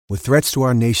With threats to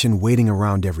our nation waiting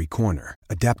around every corner,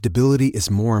 adaptability is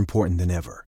more important than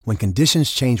ever. When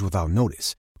conditions change without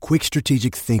notice, quick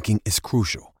strategic thinking is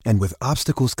crucial. And with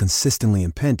obstacles consistently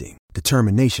impending,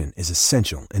 determination is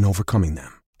essential in overcoming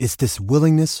them. It's this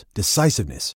willingness,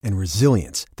 decisiveness, and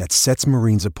resilience that sets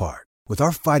Marines apart. With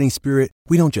our fighting spirit,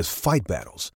 we don't just fight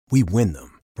battles, we win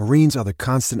them. Marines are the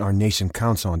constant our nation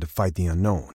counts on to fight the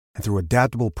unknown. And through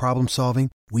adaptable problem solving,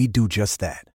 we do just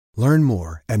that. Learn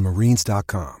more at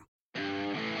marines.com.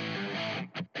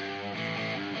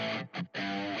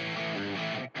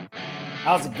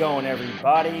 How's it going,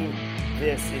 everybody?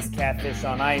 This is Catfish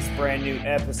on Ice, brand new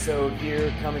episode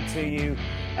here coming to you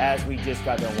as we just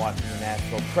got done watching the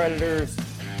Nashville Predators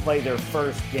play their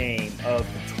first game of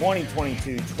the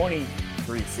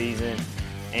 2022-23 season,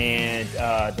 and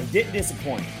they didn't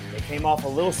disappoint. They came off a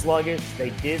little sluggish. They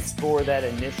did score that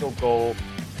initial goal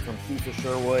from Catfish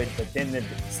Sherwood, but then the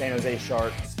San Jose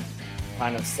Sharks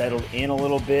kind of settled in a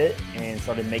little bit and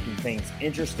started making things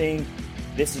interesting.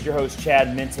 This is your host,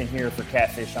 Chad Minton, here for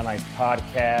Catfish on Ice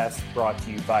podcast, brought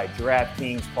to you by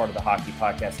DraftKings, part of the Hockey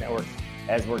Podcast Network,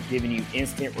 as we're giving you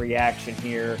instant reaction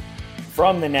here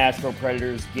from the Nashville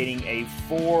Predators, getting a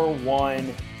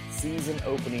 4-1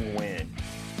 season-opening win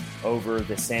over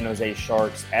the San Jose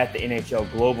Sharks at the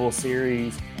NHL Global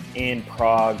Series in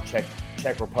Prague,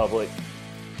 Czech Republic.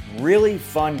 Really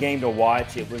fun game to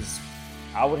watch.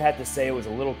 I would have to say it was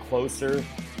a little closer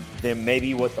than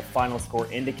maybe what the final score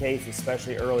indicates,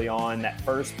 especially early on. That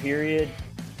first period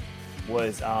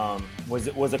was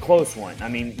a close one. I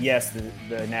mean, yes,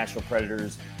 the Nashville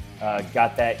Predators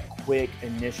got that quick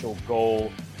initial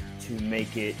goal to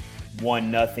make it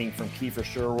 1-0 from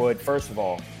Catfish Sherwood. First of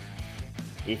all,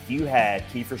 if you had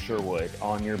Catfish Sherwood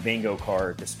on your bingo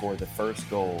card to score the first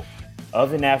goal of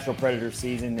the Nashville Predators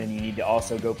season, then you need to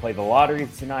also go play the lottery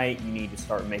tonight. You need to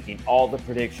start making all the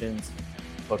predictions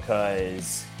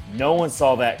because no one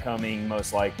saw that coming,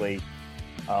 most likely.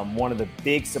 One of the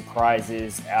big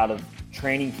surprises out of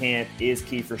training camp is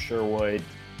Catfish Sherwood,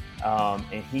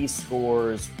 and he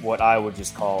scores what I would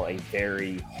just call a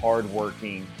very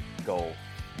hard-working goal.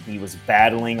 He was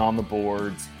battling on the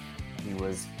boards. He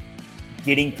was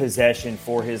getting possession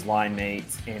for his line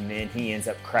mates, and then he ends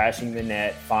up crashing the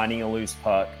net, finding a loose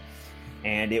puck.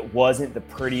 And it wasn't the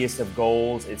prettiest of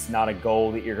goals. It's not a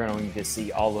goal that you're going to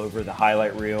see all over the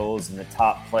highlight reels and the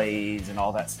top plays and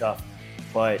all that stuff.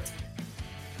 But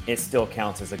it still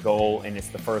counts as a goal, and it's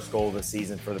the first goal of the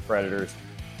season for the Predators.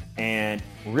 And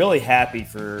really happy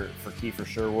for Catfish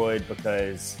Sherwood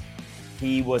because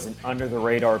he was an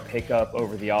under-the-radar pickup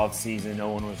over the offseason. No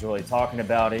one was really talking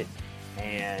about it.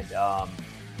 And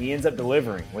he ends up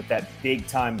delivering with that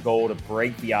big-time goal to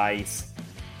break the ice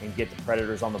and get the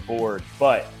Predators on the board.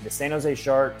 But the San Jose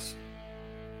Sharks,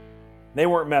 they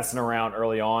weren't messing around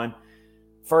early on.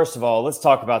 First of all, let's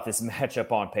talk about this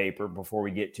matchup on paper before we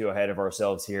get too ahead of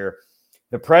ourselves here.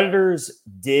 The Predators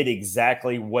did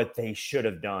exactly what they should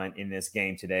have done in this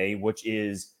game today, which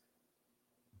is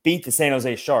beat the San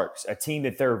Jose Sharks, a team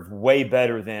that they're way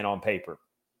better than on paper.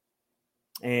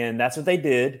 And that's what they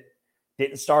did.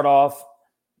 Didn't start off,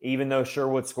 even though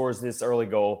Sherwood scores this early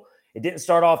goal, it didn't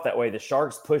start off that way. The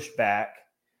Sharks pushed back.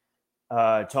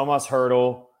 Tomas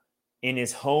Hertl in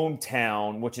his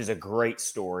hometown, which is a great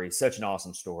story, such an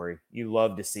awesome story. You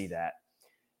love to see that.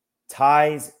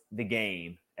 Ties the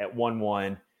game at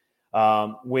 1-1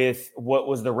 with what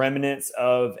was the remnants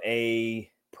of a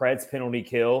Preds penalty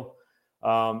kill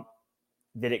that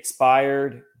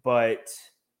expired, but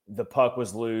the puck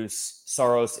was loose.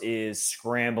 Saros is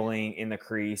scrambling in the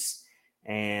crease,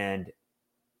 and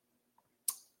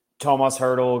Tomas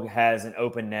Hertl has an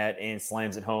open net and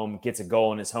slams it home, gets a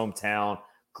goal in his hometown.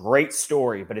 Great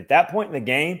story. But at that point in the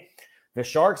game, the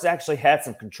Sharks actually had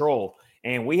some control,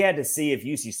 and we had to see if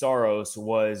UC Saros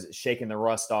was shaking the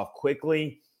rust off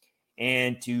quickly.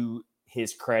 And to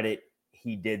his credit,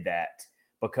 he did that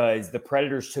because the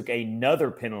Predators took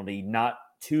another penalty not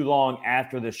too long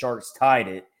after the Sharks tied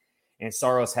it, and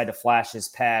Saros had to flash his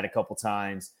pad a couple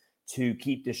times to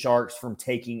keep the Sharks from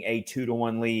taking a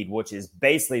 2-1 lead, which is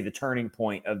basically the turning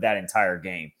point of that entire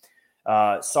game.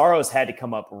 Saros had to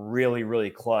come up really, really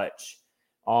clutch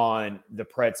on the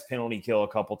Preds penalty kill a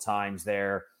couple times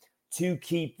there to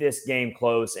keep this game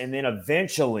close. And then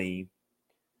eventually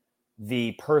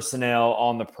the personnel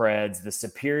on the Preds, the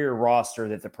superior roster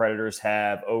that the Predators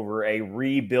have over a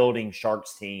rebuilding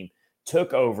Sharks team,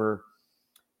 took over,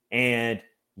 and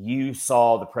you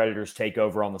saw the Predators take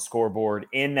over on the scoreboard.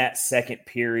 In that second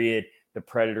period, the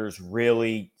Predators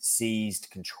really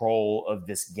seized control of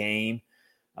this game.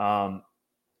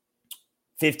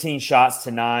 15 shots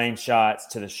to 9 shots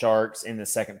to the Sharks in the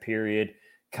second period.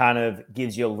 kind of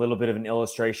gives you a little bit of an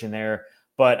illustration there.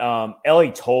 But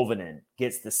Eli Tolvanen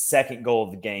gets the second goal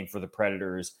of the game for the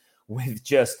Predators with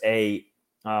just a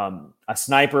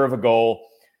sniper of a goal.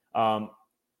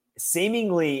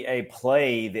 Seemingly a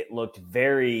play that looked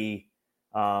very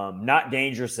not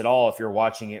dangerous at all if you're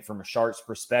watching it from a Sharks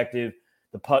perspective.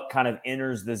 The puck kind of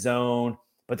enters the zone,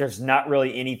 but there's not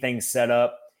really anything set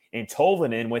up. And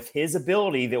Tolvanen, with his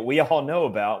ability that we all know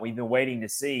about, we've been waiting to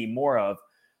see more of,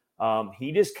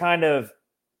 he just kind of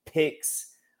picks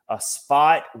a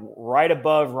spot right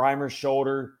above Reimer's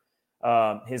shoulder,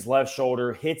 his left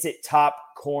shoulder, hits it top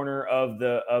corner of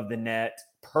the net.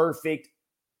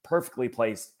 Perfectly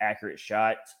placed, accurate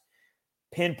shot,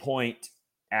 pinpoint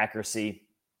accuracy.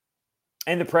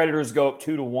 And the Predators go up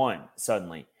 2-1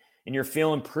 suddenly. And you're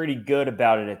feeling pretty good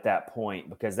about it at that point,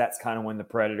 because that's kind of when the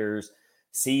Predators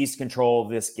seized control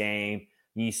of this game.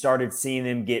 You started seeing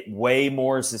them get way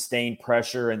more sustained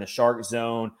pressure in the Shark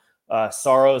zone.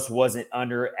 Saros wasn't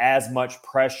under as much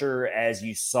pressure as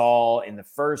you saw in the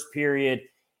first period,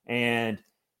 and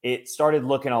it started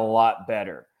looking a lot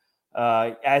better.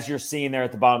 As you're seeing there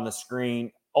at the bottom of the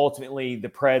screen, ultimately the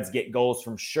Preds get goals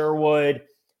from Sherwood,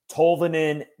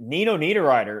 Tolvanen, Nino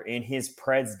Niederreiter in his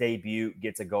Preds debut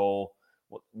gets a goal.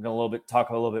 We're going to talk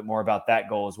a little bit more about that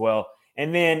goal as well.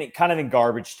 And then kind of in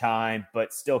garbage time,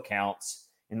 but still counts,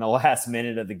 in the last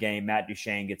minute of the game, Matt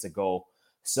Duchene gets a goal.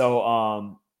 So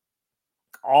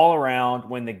all around,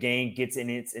 when the game gets in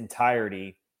its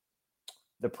entirety,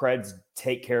 the Preds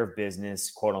take care of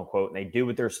business, quote unquote, and they do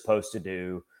what they're supposed to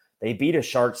do. They beat a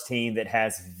Sharks team that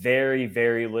has very,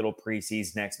 very little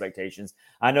preseason expectations.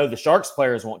 I know the Sharks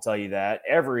players won't tell you that.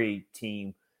 Every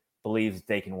team believes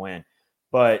they can win.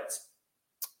 But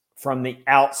from the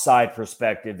outside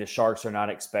perspective, the Sharks are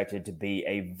not expected to be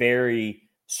a very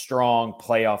strong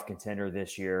playoff contender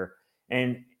this year.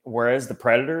 And whereas the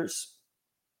Predators,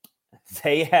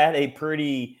 they had a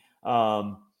pretty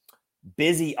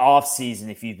busy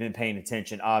offseason, if you've been paying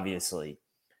attention, obviously.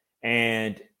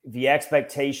 And the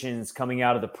expectations coming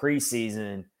out of the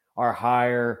preseason are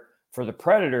higher for the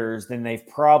Predators than they've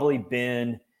probably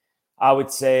been, I would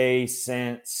say,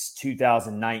 since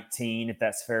 2019, if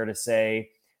that's fair to say,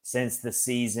 since the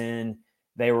season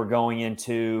they were going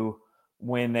into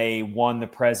when they won the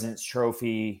President's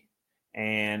Trophy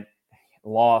and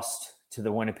lost to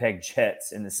the Winnipeg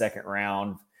Jets in the second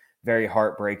round. Very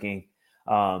heartbreaking.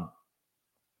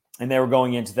 And they were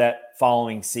going into that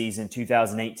following season,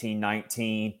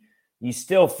 2018-19. You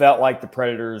still felt like the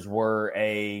Predators were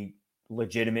a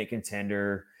legitimate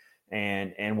contender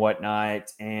and whatnot.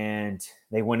 And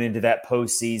they went into that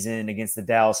postseason against the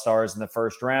Dallas Stars in the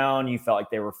first round. You felt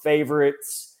like they were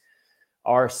favorites.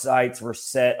 Our sights were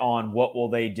set on what will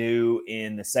they do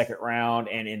in the second round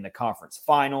and in the conference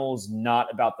finals,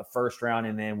 not about the first round.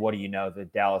 And then what do you know? The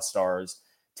Dallas Stars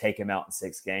take them out in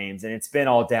 6 games. And it's been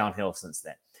all downhill since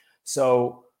then.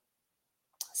 So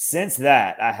since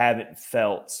that, I haven't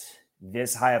felt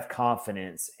this high of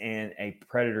confidence in a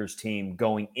Predators team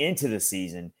going into the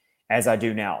season as I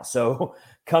do now. So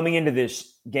coming into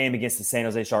this game against the San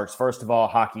Jose Sharks, first of all,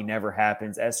 hockey never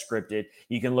happens as scripted.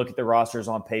 You can look at the rosters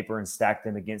on paper and stack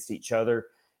them against each other.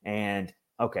 And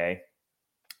okay,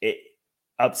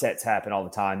 upsets happen all the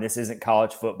time. This isn't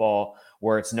college football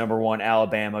where it's number 1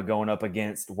 Alabama going up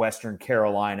against Western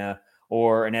Carolina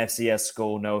or an FCS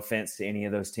school. No offense to any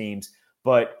of those teams,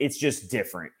 but it's just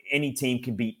different. Any team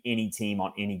can beat any team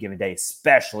on any given day,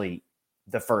 especially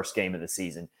the first game of the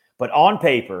season. But on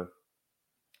paper,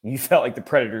 you felt like the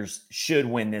Predators should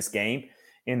win this game,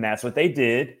 and that's what they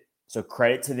did. So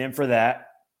credit to them for that.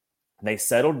 They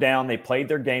settled down. They played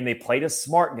their game. They played a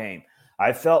smart game.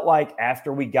 I felt like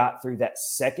after we got through that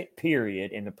second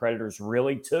period and the Predators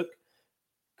really took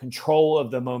control of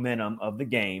the momentum of the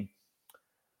game,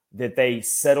 that they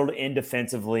settled in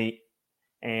defensively,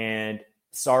 and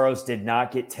Saros did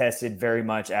not get tested very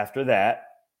much after that.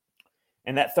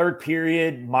 And that third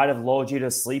period might have lulled you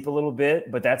to sleep a little bit,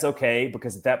 but that's okay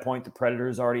because at that point the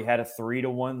Predators already had a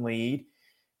 3-1 lead,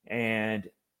 and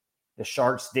the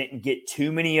Sharks didn't get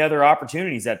too many other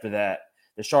opportunities after that.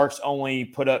 The Sharks only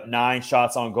put up 9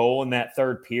 shots on goal in that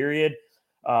third period.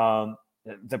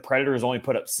 The Predators only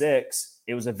put up 6.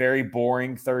 It was a very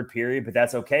boring third period, but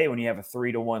that's okay when you have a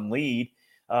 3-1 lead.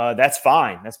 That's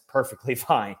fine. That's perfectly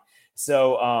fine.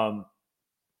 So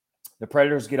the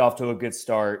Predators get off to a good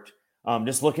start.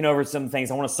 Just looking over some things,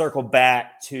 I want to circle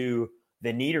back to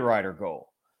the Niederreiter goal.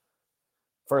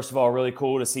 First of all, really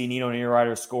cool to see Nino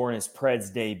Niederreiter score in his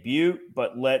Preds debut,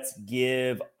 but let's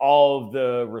give all of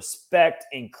the respect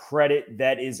and credit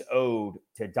that is owed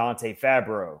to Dante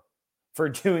Fabro for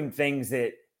doing things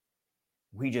that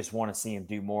we just want to see him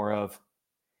do more of.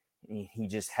 He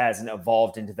just hasn't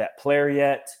evolved into that player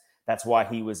yet. That's why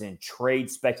he was in trade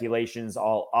speculations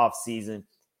all offseason.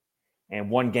 And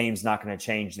one game's not going to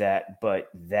change that. But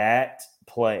that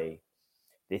play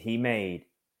that he made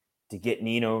to get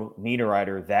Nino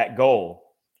Niederreiter that goal,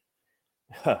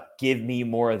 give me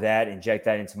more of that, inject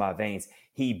that into my veins.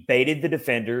 He baited the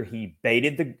defender. He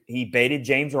baited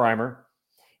James Reimer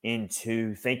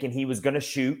into thinking he was going to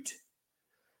shoot.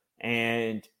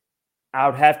 And I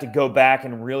would have to go back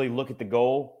and really look at the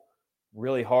goal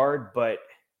really hard. But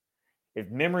if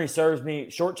memory serves me,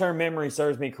 short-term memory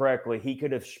serves me correctly, he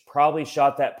could have probably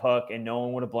shot that puck and no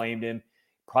one would have blamed him.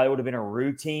 Probably would have been a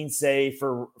routine save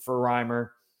for Reimer,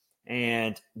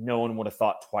 and no one would have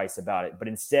thought twice about it. But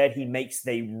instead, he makes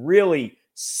a really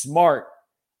smart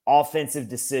offensive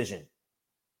decision,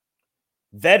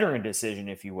 veteran decision,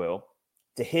 if you will,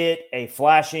 to hit a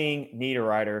flashing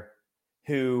Niederreiter,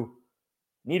 who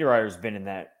Niederreiter's been in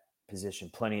that position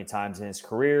plenty of times in his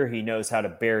career. He knows how to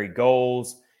bury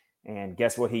goals, and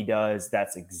guess what he does?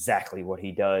 That's exactly what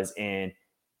he does. And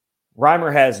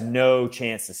Reimer has no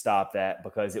chance to stop that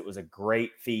because it was a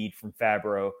great feed from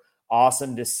Fabro.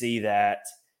 Awesome to see that.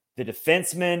 The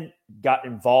defenseman got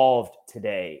involved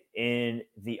today in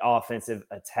the offensive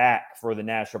attack for the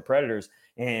Nashville Predators.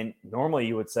 And normally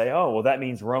you would say, oh, well, that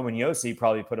means Roman Josi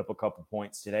probably put up a couple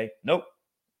points today. Nope.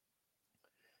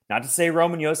 Not to say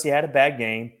Roman Josi had a bad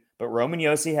game, but Roman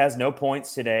Josi has no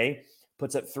points today.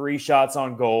 Puts up 3 shots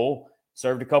on goal,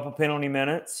 served a couple penalty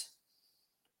minutes,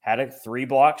 had 3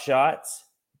 block shots.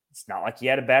 It's not like he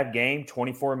had a bad game,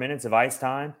 24 minutes of ice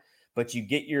time. But you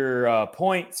get your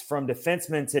points from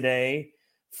defensemen today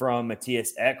from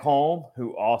Matthias Ekholm,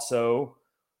 who also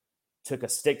took a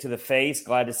stick to the face.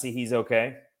 Glad to see he's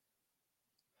okay.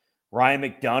 Ryan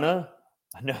McDonough,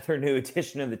 another new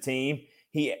addition to the team.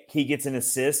 He gets an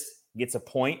assist, gets a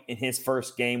point in his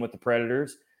first game with the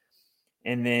Predators.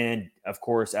 And then, of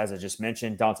course, as I just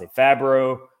mentioned, Dante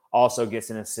Fabro also gets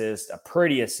an assist, a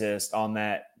pretty assist on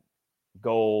that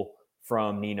goal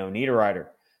from Nino Niederreiter.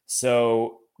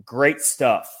 So great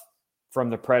stuff from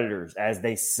the Predators as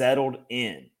they settled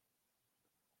in.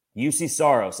 UC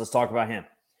Saros, let's talk about him.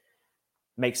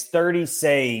 Makes 30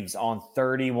 saves on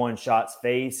 31 shots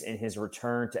faced in his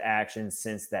return to action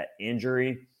since that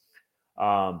injury.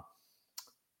 Going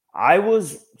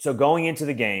into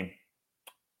the game,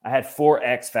 I had 4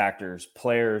 X factors,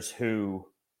 players who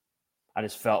I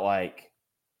just felt like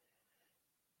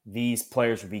these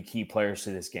players would be key players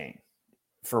to this game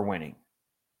for winning.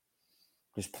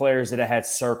 Just players that I had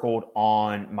circled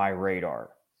on my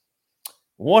radar.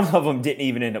 One of them didn't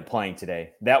even end up playing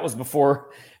today. That was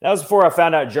before I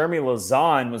found out Jeremy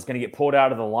Lauzon was going to get pulled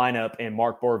out of the lineup and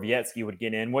Mark Borowiecki would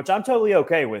get in, which I'm totally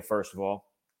okay with, first of all.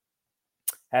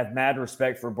 Have mad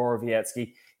respect for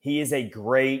Borowiecki. He is a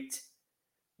great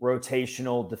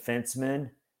rotational defenseman.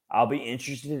 I'll be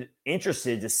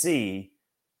interested to see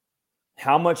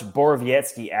how much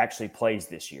Borowiecki actually plays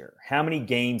this year. How many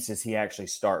games does he actually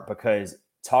start? Because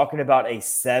talking about a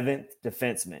 7th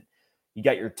defenseman, you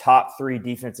got your top 3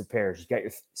 defensive pairs. You got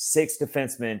your 6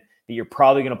 defensemen that you're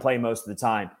probably going to play most of the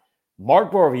time.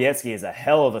 Mark Borowiecki is a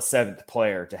hell of a 7th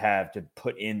player to have to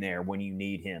put in there when you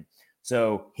need him.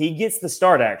 So he gets the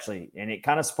start, actually, and it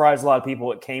kind of surprised a lot of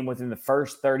people. It came within the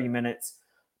first 30 minutes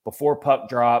before puck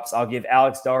drops. I'll give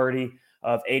Alex Doherty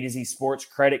of A to Z Sports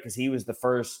credit because he was the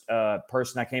first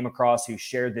person I came across who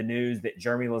shared the news that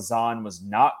Jeremy Lauzon was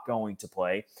not going to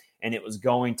play, and it was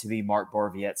going to be Mark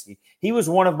Borowiecki. He was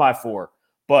one of my 4,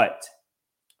 but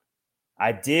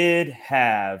I did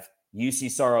have UC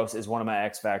Saros as one of my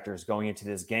X factors going into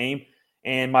this game,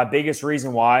 and my biggest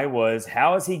reason why was,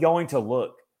 how is he going to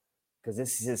look? Because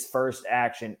this is his first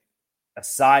action,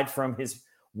 aside from his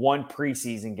one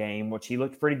preseason game, which he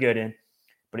looked pretty good in,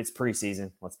 but it's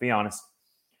preseason, let's be honest.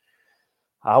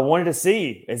 I wanted to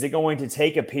see, is it going to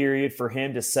take a period for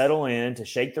him to settle in, to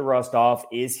shake the rust off?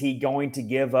 Is he going to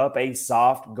give up a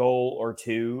soft goal or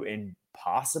 2 and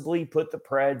possibly put the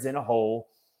Preds in a hole?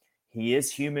 He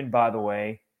is human, by the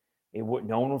way.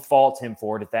 No one would fault him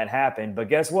for it if that happened. But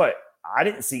guess what? I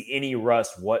didn't see any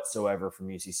rust whatsoever from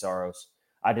UC Saros.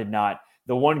 I did not.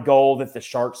 The one goal that the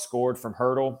Sharks scored from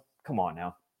Hertl, come on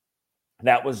now.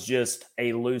 That was just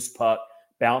a loose puck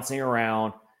bouncing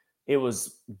around. It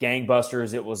was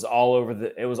gangbusters. It was all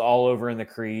over in the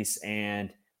crease,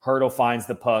 and Hertl finds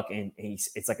the puck, and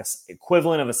it's like a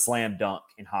equivalent of a slam dunk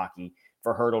in hockey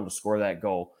for Hertl to score that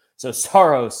goal. So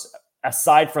Saros,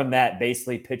 aside from that,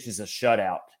 basically pitches a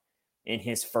shutout in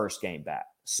his first game back.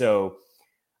 So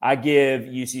I give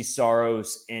UC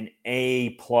Saros an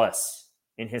A+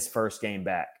 in his first game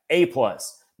back. A+.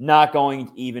 Not going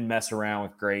to even mess around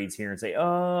with grades here and say,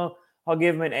 oh, I'll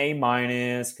give him an A-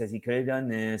 because he could have done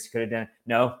this, could have done.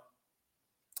 No.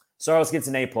 Saros gets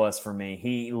an A+ for me.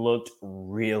 He looked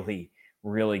really,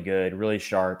 really good, really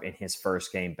sharp in his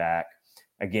first game back.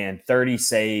 Again, 30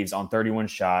 saves on 31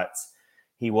 shots.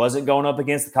 He wasn't going up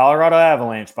against the Colorado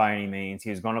Avalanche by any means. He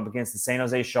was going up against the San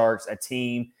Jose Sharks, a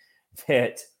team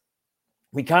that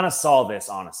we kind of saw this,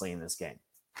 honestly, in this game.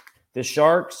 The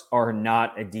Sharks are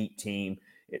not a deep team.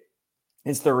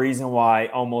 It's the reason why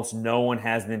almost no one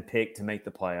has been picked to make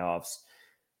the playoffs.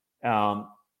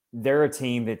 They're a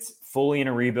team that's fully in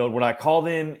a rebuild. Would I call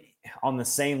them on the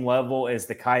same level as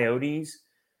the Coyotes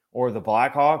or the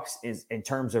Blackhawks is in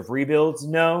terms of rebuilds?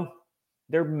 No.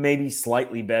 They're maybe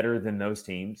slightly better than those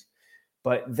teams,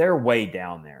 but they're way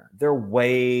down there. They're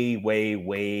way, way,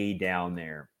 way down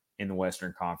there in the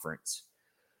Western Conference.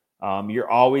 You're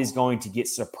always going to get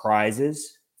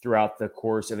surprises throughout the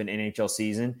course of an NHL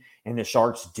season, and the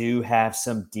Sharks do have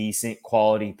some decent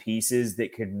quality pieces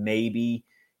that could maybe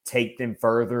take them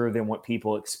further than what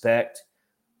people expect.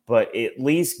 But at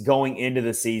least going into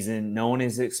the season, no one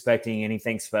is expecting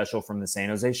anything special from the San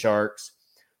Jose Sharks.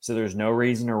 So there's no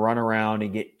reason to run around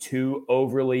and get too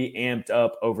overly amped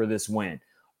up over this win.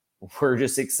 We're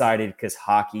just excited because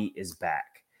hockey is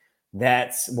back.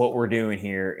 That's what we're doing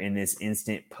here in this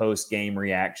instant post-game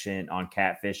reaction on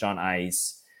Catfish on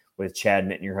Ice with Chad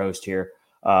Mitten, your host here.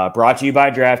 Brought to you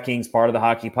by DraftKings, part of the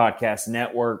Hockey Podcast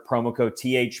Network. Promo code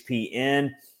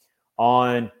THPN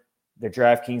on the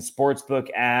DraftKings Sportsbook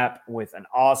app with an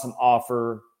awesome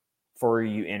offer for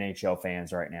you NHL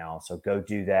fans right now. So go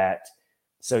do that.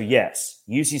 So yes,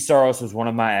 UC Saros was one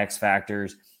of my X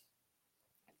factors.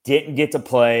 Didn't get to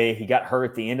play. He got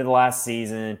hurt at the end of the last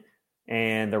season,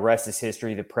 and the rest is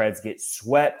history. The Preds get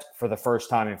swept for the first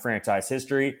time in franchise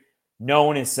history. No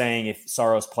one is saying if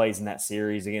Saros plays in that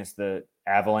series against the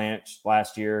Avalanche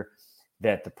last year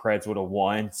that the Preds would have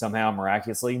won somehow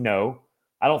miraculously. No,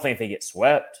 I don't think they get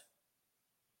swept.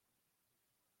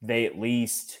 They at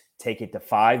least take it to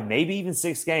 5, maybe even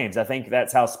 6 games. I think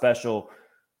that's how special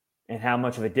and how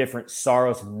much of a difference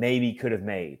Saros maybe could have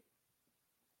made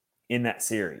in that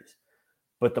series.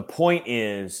 But the point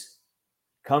is,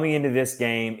 coming into this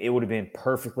game, it would have been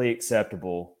perfectly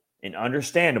acceptable and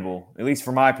understandable, at least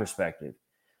from my perspective,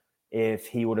 if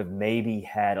he would have maybe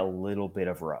had a little bit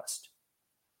of rust.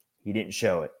 He didn't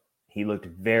show it. He looked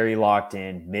very locked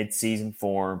in, mid-season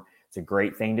form. It's a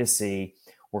great thing to see.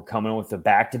 We're coming with a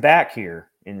back-to-back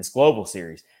here in this global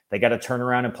series. They got to turn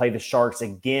around and play the Sharks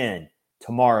again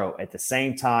tomorrow at the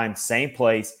same time, same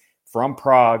place, from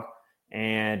Prague.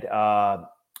 And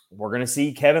we're going to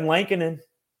see Kevin Lankinen,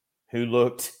 who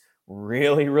looked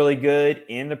really, really good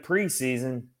in the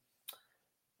preseason.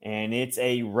 And it's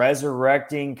a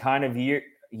resurrecting kind of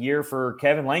year for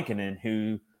Kevin Lankinen,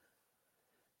 who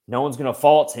no one's going to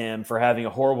fault him for having a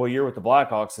horrible year with the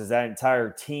Blackhawks, because that entire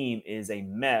team is a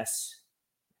mess.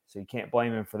 So you can't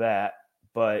blame him for that.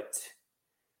 But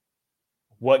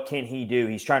what can he do?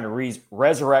 He's trying to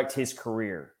resurrect his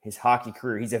career, his hockey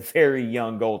career. He's a very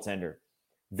young goaltender.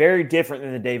 Very different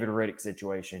than the David Rittich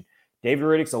situation. David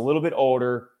Rittich's a little bit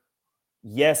older.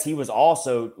 Yes, he was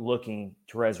also looking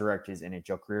to resurrect his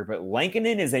NHL career, but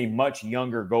Lankinen is a much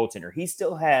younger goaltender. He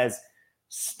still has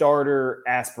starter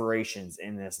aspirations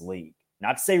in this league.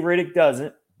 Not to say Rittich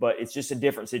doesn't, but it's just a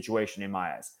different situation in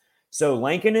my eyes. So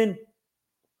Lankinen,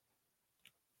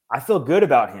 I feel good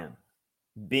about him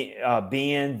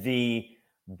being the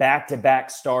back-to-back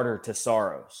starter to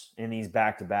Saros in these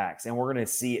back-to-backs. And we're going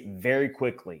to see it very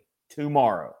quickly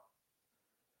tomorrow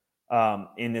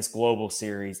in this global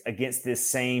series against this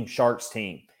same Sharks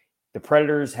team. The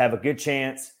Predators have a good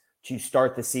chance to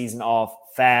start the season off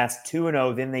fast,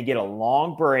 2-0. Then they get a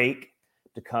long break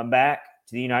to come back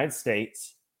to the United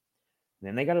States.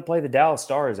 Then they got to play the Dallas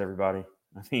Stars, everybody.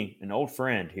 I mean, an old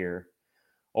friend here.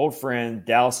 Old friend,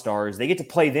 Dallas Stars. They get to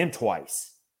play them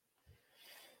twice.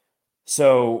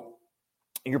 So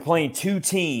you're playing 2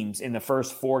 teams in the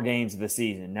first 4 games of the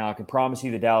season. Now, I can promise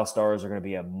you the Dallas Stars are going to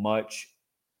be a much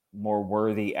more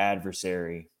worthy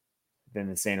adversary than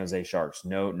the San Jose Sharks.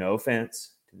 No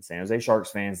offense to the San Jose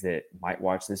Sharks fans that might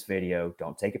watch this video.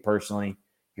 Don't take it personally.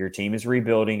 Your team is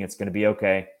rebuilding. It's going to be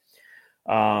okay.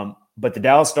 But the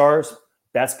Dallas Stars,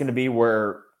 that's going to be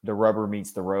where the rubber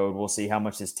meets the road. We'll see how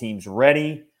much this team's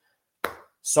ready.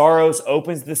 Saros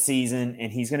opens the season,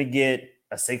 and he's going to get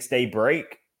a 6-day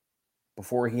break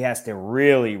before he has to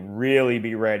really, really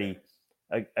be ready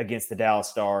against the Dallas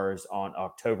Stars on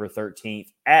October 13th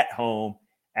at home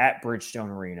at Bridgestone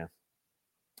Arena.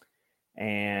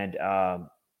 And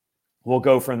we'll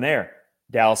go from there.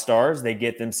 Dallas Stars, they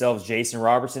get themselves Jason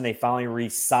Robertson. They finally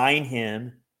re-sign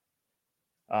him.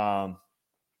 The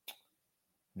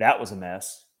that was a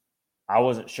mess. I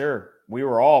wasn't sure. We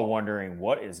were all wondering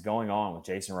what is going on with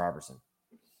Jason Robertson.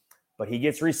 But he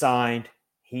gets re-signed.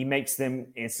 He makes them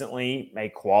instantly a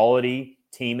quality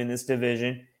team in this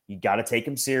division. You got to take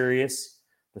them serious.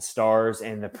 The Stars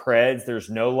and the Preds, there's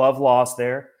no love lost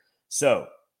there. So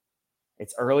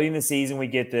it's early in the season. We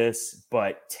get this,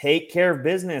 but take care of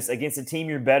business against a team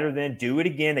you're better than. Do it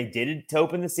again. They did it to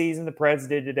open the season. The Preds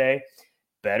did today.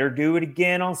 Better do it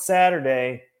again on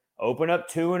Saturday. Open up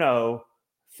 2-0.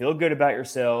 Feel good about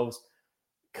yourselves.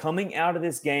 Coming out of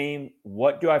this game,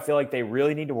 what do I feel like they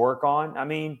really need to work on? I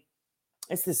mean,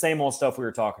 it's the same old stuff we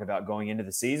were talking about going into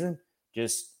the season.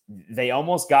 Just they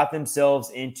almost got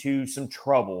themselves into some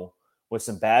trouble with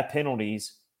some bad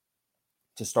penalties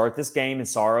to start this game, and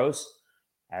Saros,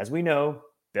 as we know,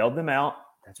 bailed them out.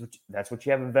 That's what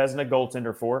you have a Vezina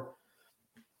goaltender for.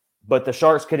 But the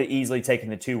Sharks could have easily taken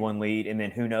the 2-1 lead, and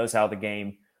then who knows how the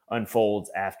game unfolds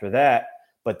after that.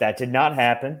 But that did not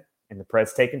happen, and the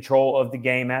Preds take control of the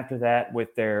game after that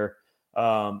with their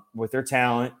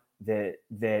talent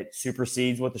that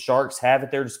supersedes what the Sharks have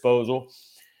at their disposal.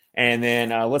 And then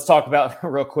let's talk about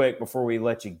real quick before we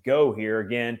let you go here.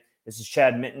 Again, this is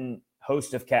Chad Minton,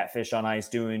 host of Catfish on Ice,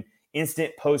 doing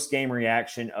instant post-game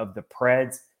reaction of the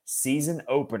Preds season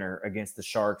opener against the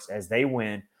Sharks as they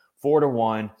win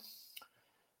 4-1.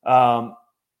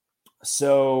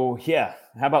 So, yeah,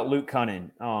 how about Luke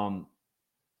Cunnin?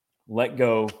 Let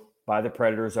go by the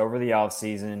Predators over the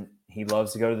offseason. He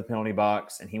loves to go to the penalty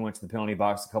box, and he went to the penalty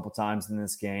box a couple times in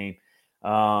this game.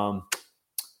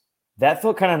 That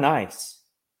felt kind of nice,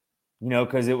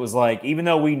 because it was like, even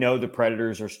though we know the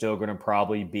Predators are still going to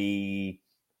probably be,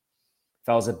 if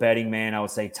I was a betting man, I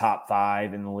would say top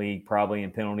 5 in the league probably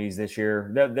in penalties this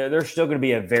year. They're still going to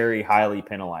be a very highly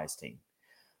penalized team.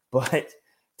 But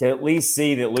to at least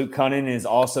see that Luke Cunnin is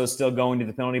also still going to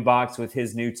the penalty box with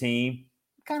his new team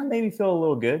kind of made me feel a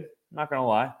little good. I'm not going to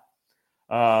lie.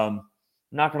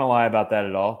 Not going to lie about that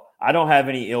at all. I don't have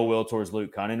any ill will towards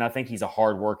Luke Cunnin. I think he's a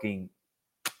hardworking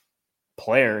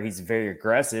player. He's very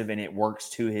aggressive, and it works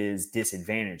to his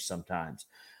disadvantage sometimes.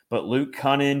 But Luke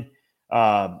Cunnin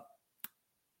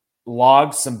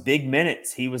logged some big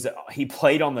minutes. He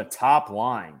played on the top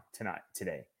line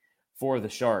today for the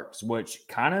Sharks, which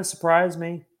kind of surprised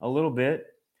me a little bit.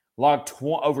 Logged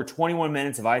over 21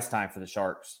 minutes of ice time for the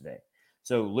Sharks today.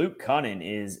 So Luke Cunnin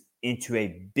is into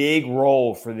a big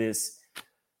role for this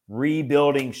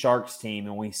rebuilding Sharks team,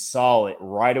 and we saw it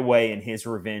right away in his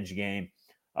revenge game.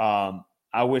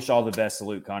 I wish all the best to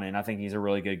Luke Cunnin. I think he's a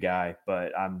really good guy,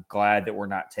 but I'm glad that we're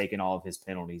not taking all of his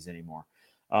penalties anymore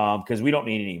because we don't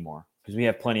need any more because we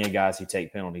have plenty of guys who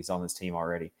take penalties on this team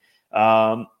already.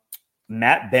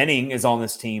 Matt Benning is on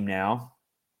this team now,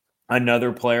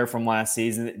 another player from last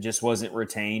season that just wasn't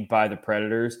retained by the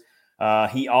Predators.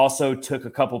 He also took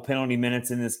a couple penalty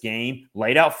minutes in this game,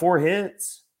 laid out 4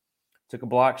 hits, took a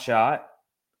block shot,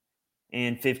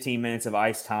 and 15 minutes of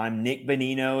ice time. Nick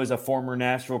Bonino is a former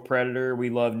Nashville Predator. We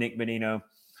love Nick Bonino.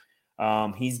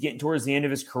 He's getting towards the end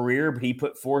of his career, but he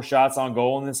put 4 shots on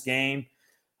goal in this game,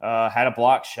 had a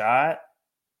block shot,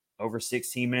 over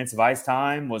 16 minutes of ice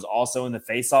time, was also in the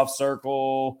faceoff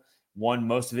circle, won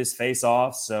most of his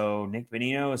faceoffs. So Nick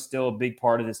Bonino is still a big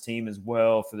part of this team as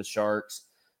well for the Sharks.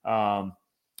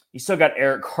 You still got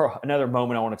Eric Carl. Another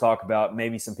moment I want to talk about.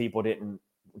 Maybe some people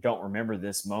don't remember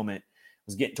this moment. It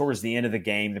was getting towards the end of the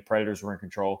game. The Predators were in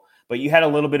control, but you had a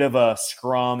little bit of a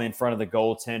scrum in front of the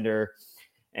goaltender,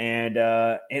 and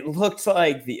it looked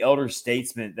like the elder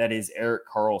statesman that is Erik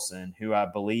Karlsson, who I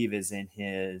believe is in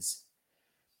his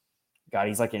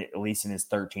he's like at least in his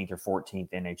 13th or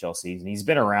 14th NHL season. He's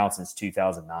been around since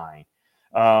 2009.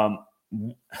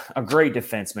 A great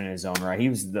defenseman in his own right. He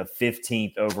was the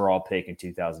 15th overall pick in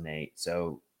 2008.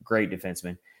 So great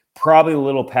defenseman. Probably a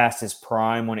little past his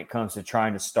prime when it comes to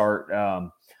trying to start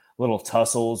little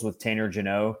tussles with Tanner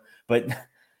Jeannot. But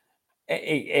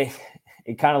it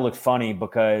kind of looked funny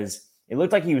because it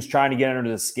looked like he was trying to get under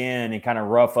the skin and kind of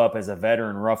rough up as a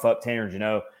veteran, rough up Tanner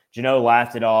Jeannot. Jeannot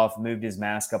laughed it off, moved his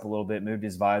mask up a little bit, moved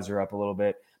his visor up a little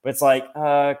bit. But it's like,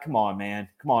 come on, man.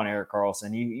 Come on, Erik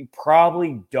Karlsson. You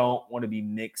probably don't want to be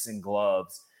mixing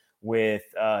gloves with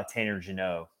Tanner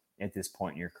Jeannot at this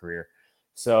point in your career.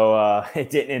 So it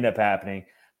didn't end up happening.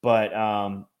 But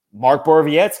Mark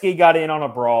Borowiecki got in on a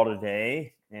brawl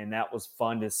today, and that was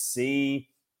fun to see.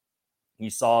 You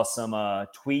saw some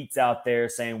tweets out there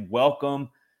saying, welcome,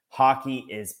 hockey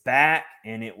is back.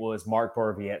 And it was Mark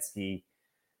Borowiecki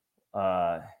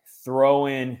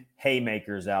throwing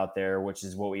haymakers out there, which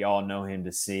is what we all know him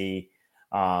to see.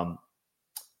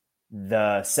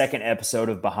 The second episode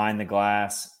of Behind the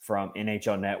Glass from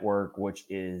NHL Network, which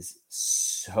is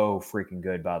so freaking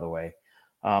good, by the way.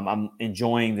 I'm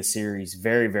enjoying the series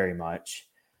very, very much.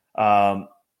 I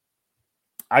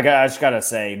just got to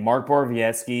say, Mark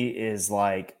Borowiecki is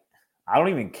like, I don't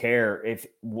even care if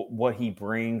what he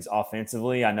brings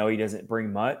offensively. I know he doesn't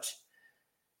bring much.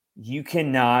 You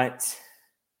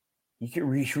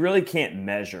really can't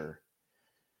measure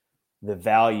the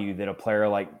value that a player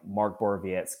like Mark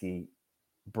Borowiecki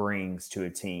brings to a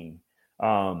team.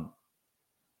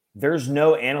 There's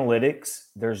no analytics.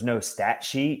 There's no stat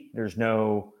sheet.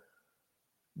 You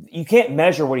can't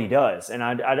measure what he does. And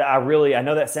I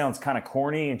know that sounds kind of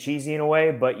corny and cheesy in a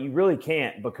way, but you really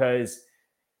can't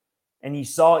and you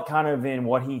saw it kind of in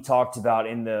what he talked about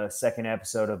in the second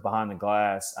episode of Behind the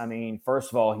Glass. I mean, first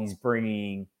of all, he's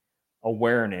bringing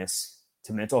awareness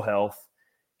to mental health.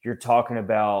 You're talking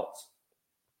about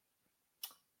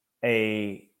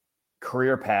a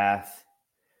career path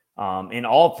in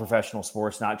all professional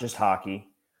sports, not just hockey,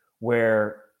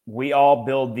 where we all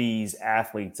build these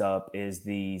athletes up as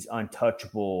these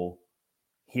untouchable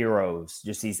heroes,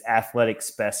 just these athletic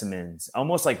specimens,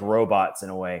 almost like robots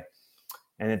in a way.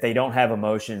 And that they don't have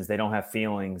emotions, they don't have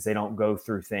feelings, they don't go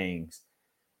through things.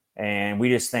 And we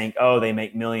just think, oh, they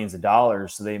make millions of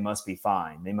dollars, so they must be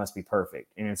fine. They must be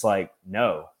perfect. And it's like,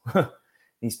 no.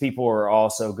 These people are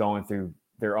also going through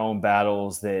their own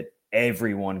battles that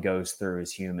everyone goes through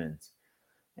as humans.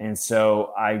 And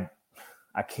so I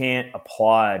can't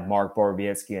applaud Mark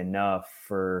Borowiecki enough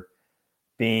for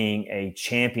being a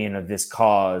champion of this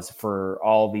cause for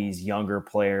all these younger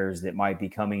players that might be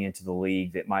coming into the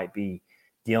league, that might be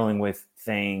dealing with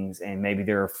things, and maybe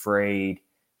they're afraid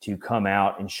to come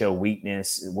out and show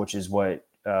weakness, which is what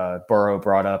Burrow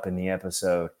brought up in the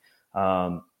episode.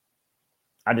 I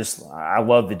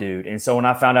love the dude. And so when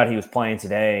I found out he was playing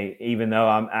today, even though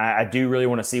I do really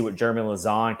want to see what Jeremy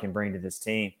Lauzon can bring to this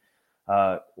team,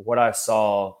 what I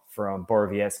saw from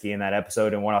Borowiecki in that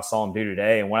episode and what I saw him do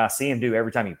today and what I see him do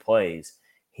every time he plays,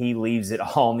 he leaves it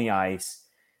all on the ice.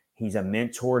 He's a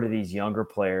mentor to these younger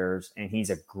players, and he's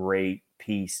a great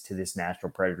piece to this Nashville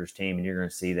Predators team, and you're going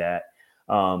to see that.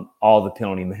 All the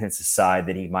penalty minutes aside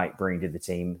that he might bring to the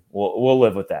team, we'll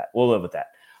live with that.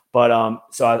 But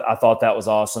so I thought that was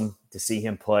awesome to see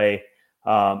him play.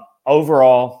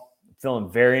 Overall, feeling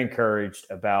very encouraged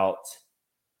about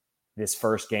this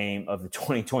first game of the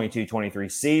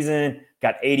 2022-23 season.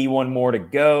 Got 81 more to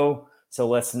go, so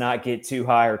let's not get too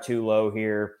high or too low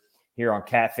here on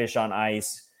Catfish on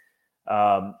Ice.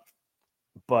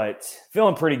 But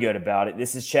feeling pretty good about it.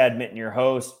 This is Chad Minton, your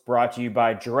host, brought to you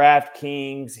by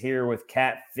DraftKings, here with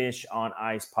Catfish on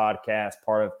Ice podcast,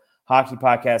 part of Hockey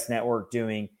Podcast Network,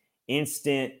 doing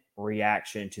instant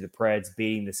reaction to the Preds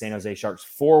beating the San Jose Sharks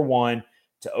 4-1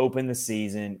 to open the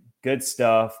season. Good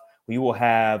stuff. We will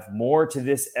have more to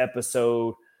this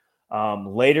episode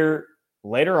later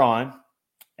on,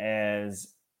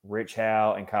 as Rich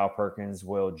Howe and Kyle Perkins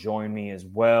will join me as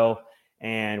well.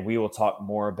 And we will talk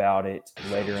more about it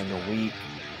later in the week.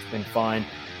 It's been fun.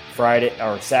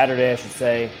 Saturday, I should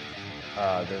say,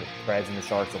 the Preds and the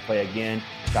Sharks will play again.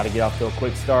 Got to get off to a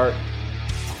quick start.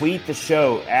 Tweet the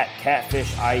show at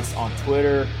Catfish Ice on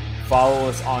Twitter. Follow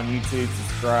us on YouTube.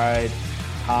 Subscribe.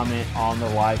 Comment on the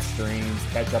live streams.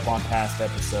 Catch up on past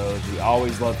episodes. We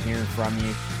always love hearing from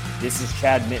you. This is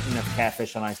Chad Minton of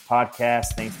Catfish on Ice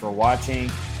podcast. Thanks for watching.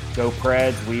 Go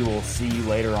Preds. We will see you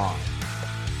later on.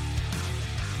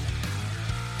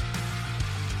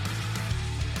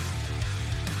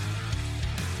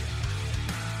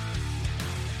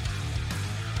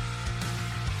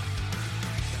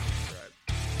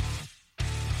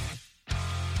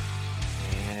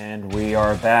 And we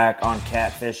are back on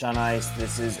Catfish on Ice.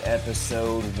 This is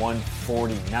episode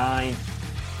 149.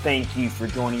 Thank you for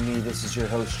joining me. This is your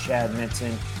host, Chad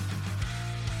Minton.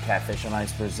 Catfish on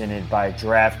Ice presented by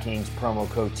DraftKings, promo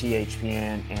code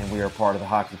THPN, and we are part of the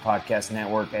Hockey Podcast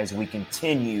Network as we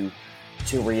continue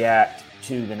to react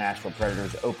to the Nashville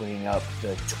Predators opening up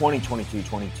the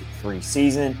 2022-23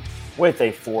 season with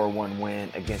a 4-1 win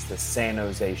against the San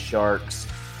Jose Sharks.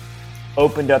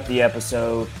 Opened up the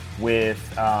episode with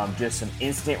just some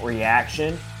instant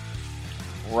reaction.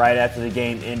 Right after the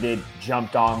game ended,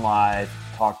 jumped on live,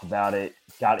 talked about it,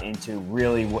 got into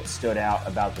really what stood out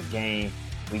about the game.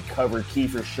 We covered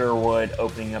Kiefer Sherwood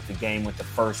opening up the game with the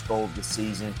first goal of the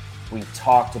season. We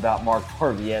talked about Mark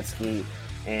Borowiecki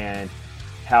and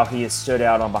how he has stood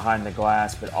out on Behind the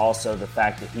Glass, but also the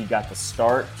fact that he got the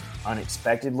start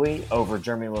unexpectedly over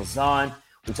Jeremy Lauzon.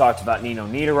 We talked about Nino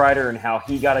Niederreiter and how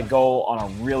he got a goal on a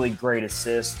really great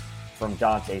assist from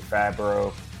Dante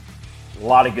Fabro. A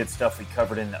lot of good stuff we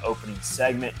covered in the opening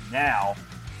segment. Now,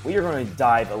 we are going to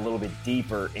dive a little bit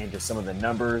deeper into some of the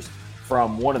numbers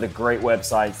from one of the great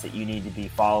websites that you need to be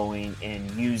following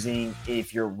and using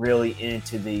if you're really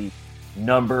into the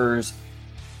numbers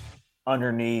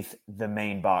underneath the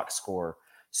main box score.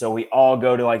 So we all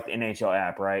go to like the NHL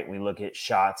app, right? We look at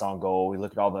shots on goal. We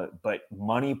look at but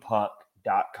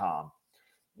moneypuck.com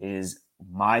is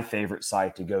my favorite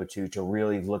site to go to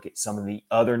really look at some of the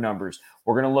other numbers.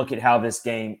 We're going to look at how this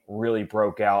game really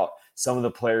broke out, some of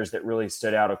the players that really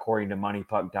stood out according to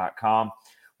moneypuck.com.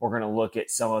 We're going to look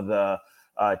at some of the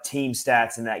team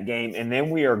stats in that game, and then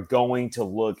we are going to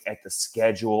look at the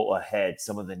schedule ahead,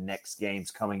 some of the next games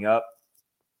coming up,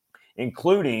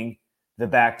 including the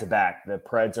back-to-back. The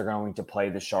Preds are going to play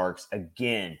the Sharks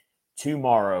again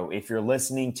tomorrow. If you're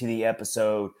listening to the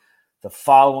episode the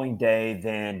following day,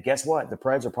 then guess what? The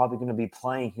Preds are probably going to be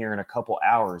playing here in a couple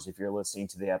hours if you're listening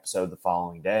to the episode the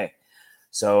following day.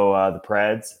 So the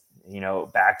Preds,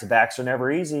 back-to-backs are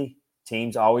never easy.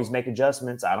 Teams always make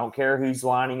adjustments. I don't care who's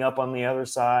lining up on the other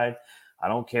side. I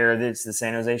don't care that it's the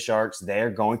San Jose Sharks. They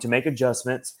are going to make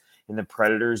adjustments, and the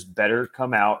Predators better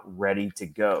come out ready to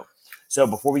go. So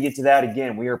before we get to that,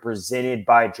 again, we are presented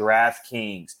by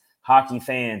DraftKings. Hockey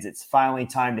fans, it's finally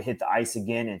time to hit the ice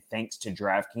again, and thanks to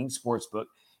DraftKings Sportsbook,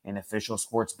 an official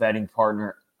sports betting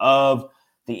partner of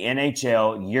the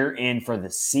NHL, you're in for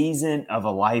the season of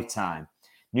a lifetime.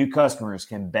 New customers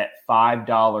can bet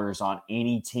 $5 on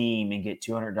any team and get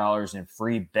 $200 in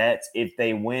free bets if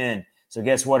they win. So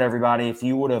guess what, everybody? If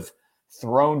you would have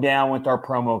thrown down with our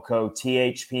promo code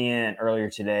THPN earlier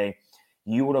today,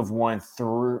 you would have won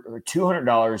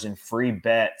 $200 in free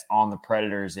bets on the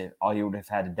Predators. If all you would have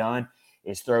had to done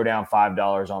is throw down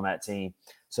 $5 on that team.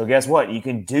 So guess what? You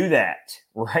can do that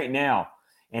right now.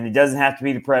 And it doesn't have to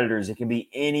be the Predators. It can be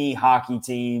any hockey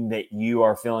team that you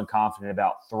are feeling confident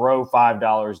about. Throw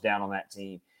 $5 down on that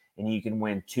team, and you can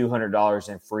win $200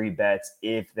 in free bets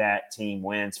if that team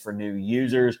wins. For new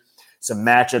users, some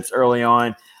matchups early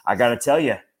on. I got to tell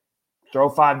you, throw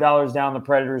 $5 down the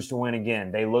Predators to win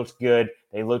again. They looked good.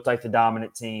 They looked like the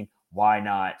dominant team. Why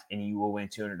not? And you will win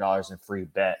 $200 in free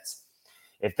bets.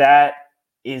 If that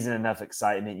isn't enough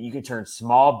excitement, you can turn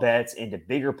small bets into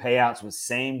bigger payouts with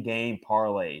same-game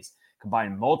parlays.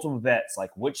 Combine multiple bets like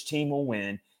which team will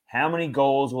win, how many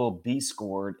goals will be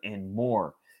scored, and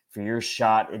more for your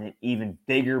shot at an even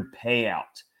bigger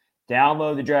payout.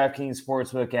 Download the DraftKings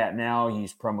Sportsbook app now.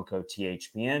 Use promo code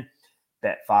THPN.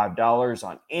 Bet $5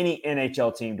 on any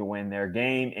NHL team to win their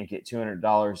game and get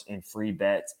 $200 in free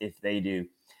bets if they do.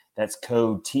 That's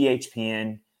code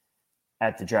THPN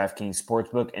at the DraftKings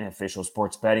Sportsbook, an official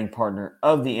sports betting partner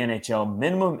of the NHL.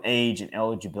 Minimum age and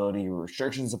eligibility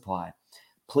restrictions apply.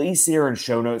 Please see our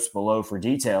show notes below for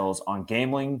details on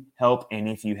gambling help and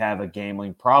if you have a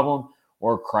gambling problem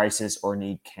or crisis or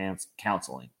need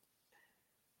counseling.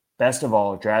 Best of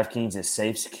all, DraftKings is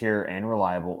safe, secure, and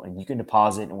reliable, and you can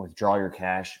deposit and withdraw your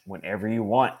cash whenever you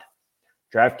want.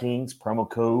 DraftKings, promo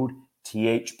code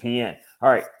THPN. All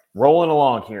right, rolling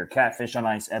along here. Catfish on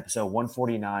Ice, episode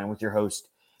 149 with your host,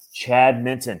 Chad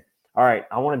Minton. All right,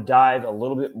 I want to dive a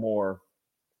little bit more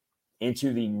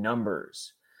into the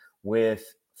numbers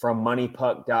from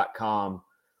moneypuck.com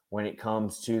when it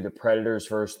comes to the Predators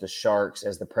versus the Sharks,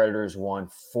 as the Predators won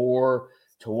 4-1.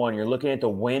 You're looking at the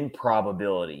win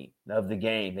probability of the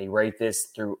game. They rate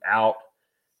this throughout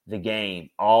the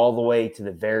game, all the way to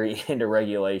the very end of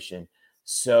regulation.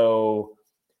 So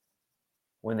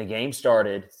when the game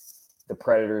started, the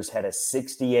Predators had a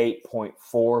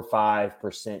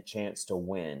 68.45% chance to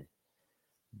win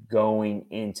going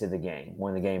into the game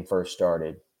when the game first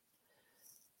started.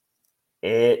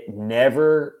 It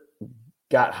never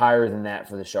got higher than that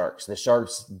for the Sharks. The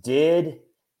Sharks did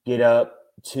get up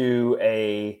to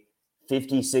a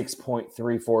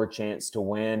 56.34 chance to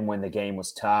win when the game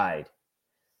was tied.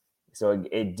 So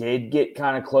it did get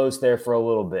kind of close there for a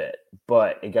little bit,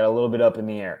 but it got a little bit up in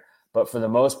the air. But for the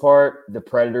most part, the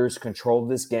Predators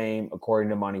controlled this game according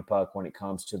to MoneyPuck when it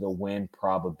comes to the win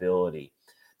probability.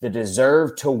 The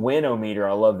deserve to win-o-meter,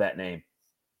 I love that name.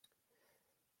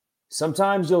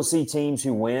 Sometimes you'll see teams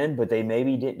who win, but they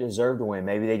maybe didn't deserve to win.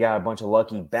 Maybe they got a bunch of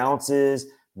lucky bounces.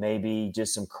 Maybe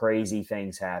just some crazy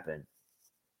things happen.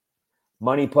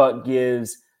 MoneyPuck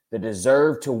gives the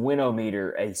deserve to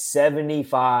win-o-meter a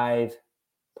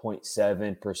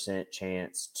 75.7%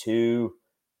 chance to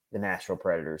the Nashville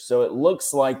Predators. So it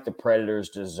looks like the Predators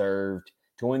deserved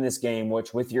to win this game,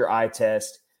 which with your eye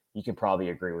test, you can probably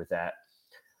agree with that.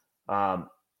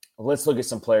 Let's look at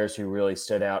some players who really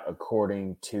stood out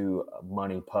according to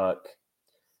MoneyPuck.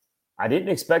 I didn't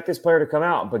expect this player to come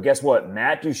out, but guess what?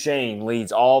 Matt Duchene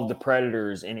leads all of the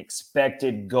Predators in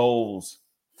expected goals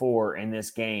for in this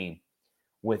game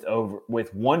with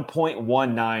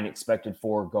 1.19 expected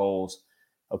for goals,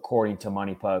 according to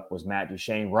Money Puck, was Matt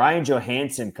Duchene. Ryan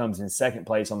Johansson comes in second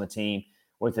place on the team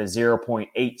with a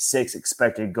 0.86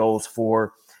 expected goals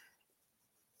for.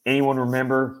 Anyone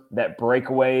remember that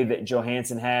breakaway that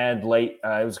Johansson had late?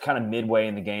 It was kind of midway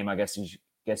in the game, I guess you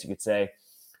could say.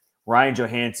 Ryan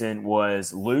Johansson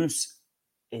was loose,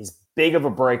 as big of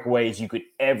a breakaway as you could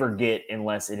ever get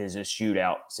unless it is a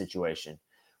shootout situation.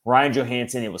 Ryan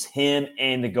Johansson, it was him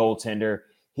and the goaltender.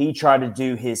 He tried to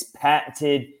do his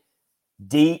patented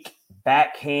deke,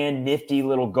 backhand, nifty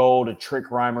little goal to trick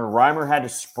Reimer. Reimer had to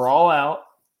sprawl out.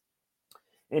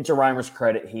 And to Reimer's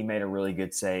credit, he made a really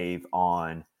good save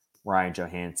on Ryan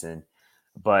Johansson.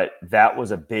 But that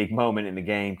was a big moment in the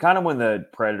game, kind of when the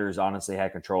Predators honestly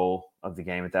had control of the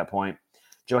game at that point.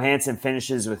 Johansson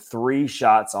finishes with 3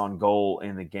 shots on goal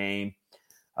in the game.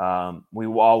 We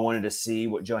all wanted to see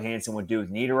what Johansson would do with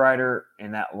Niederreiter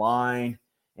in that line.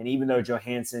 And even though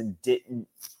Johansson didn't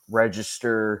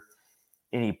register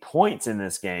any points in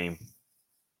this game,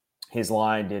 his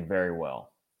line did very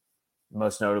well.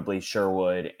 Most notably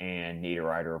Sherwood and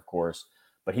Niederreiter, of course.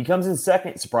 But he comes in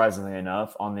second, surprisingly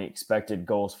enough, on the expected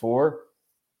goals for.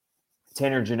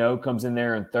 Tanner Jeannot comes in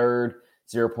there in third,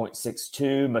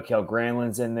 0.62. Mikael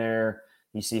Granlund's in there.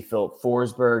 You see Philip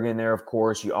Forsberg in there, of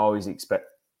course. You always expect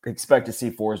to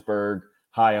see Forsberg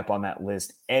high up on that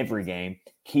list every game.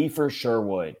 Kiefer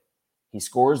Sherwood. He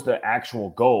scores the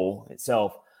actual goal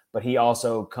itself, but he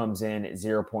also comes in at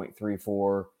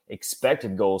 0.34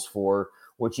 expected goals for,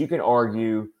 which you can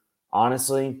argue,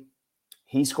 honestly,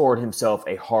 he scored himself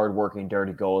a hard-working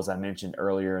dirty goal, as I mentioned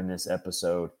earlier in this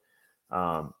episode,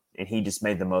 and he just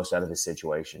made the most out of his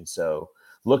situation. So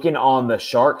looking on the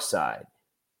Sharks side,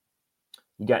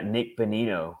 you got Nick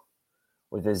Bonino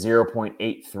with a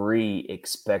 0.83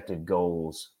 expected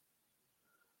goals,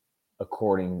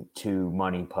 according to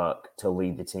Money Puck, to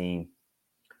lead the team.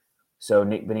 So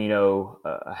Nick Bonino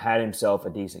had himself a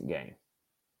decent game,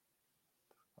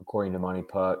 according to Money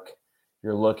Puck.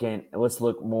 Let's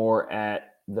look more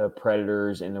at the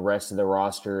Predators and the rest of the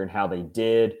roster and how they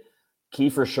did.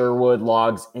 Kiefer Sherwood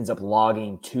ends up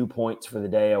logging 2 points for the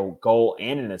day, a goal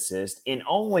and an assist in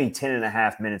only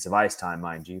 10.5 minutes of ice time,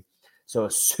 mind you. So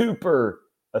a super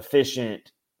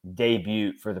efficient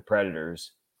debut for the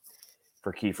Predators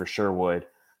for Kiefer Sherwood.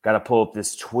 Got to pull up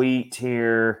this tweet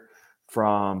here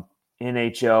from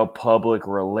NHL Public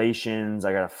Relations.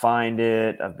 I got to find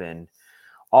it. I've been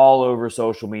all over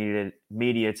social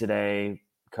media today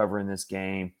covering this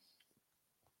game.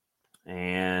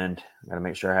 And I got to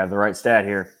make sure I have the right stat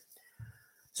here.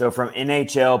 So from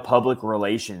NHL Public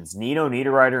Relations, Nino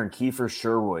Niederreiter and Kiefer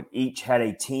Sherwood each had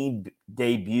a team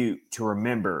debut to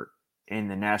remember in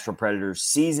the Nashville Predators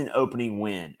season opening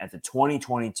win at the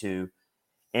 2022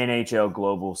 NHL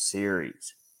Global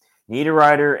Series.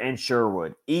 Niederreiter and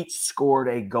Sherwood each scored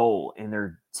a goal in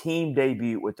their team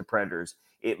debut with the Predators.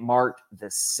 It marked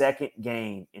the second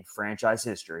game in franchise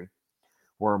history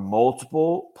where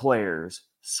multiple players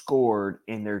scored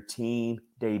in their team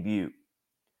debut.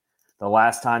 The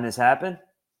last time this happened,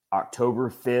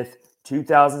 October 5th,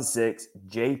 2006,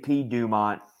 J.P.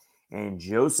 Dumont and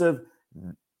Joseph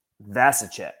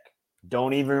Vasicek.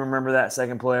 Don't even remember that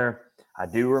second player. I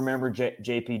do remember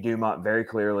J.P. Dumont very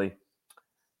clearly.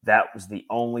 That was the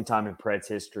only time in Preds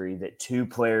history that 2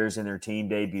 players in their team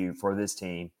debut for this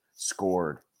team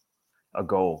scored a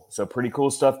goal. So pretty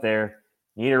cool stuff there.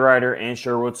 Niederreiter and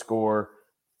Sherwood score.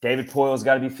 David Poyle's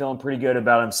got to be feeling pretty good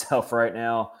about himself right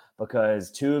now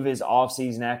because 2 of his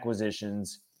offseason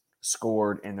acquisitions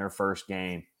scored in their first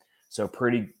game. So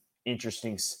pretty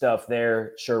interesting stuff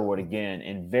there. Sherwood again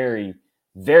in very,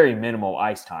 very minimal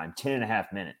ice time,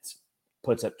 10.5 minutes,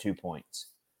 puts up 2 points.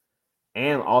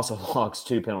 And also logs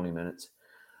 2 penalty minutes.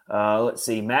 Let's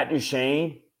see. Matt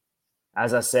Duchene,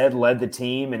 as I said, led the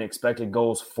team in expected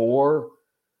goals for.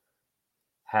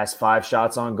 Has 5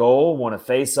 shots on goal, won a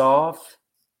face-off.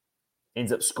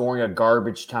 Ends up scoring a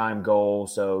garbage time goal,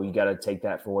 so you got to take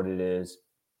that for what it is.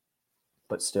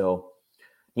 But still.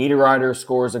 Niederreiter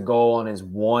scores a goal on his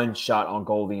 1 shot on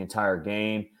goal the entire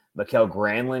game. Mikael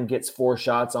Granlund gets 4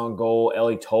 shots on goal.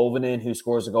 Eli Tolvanen, who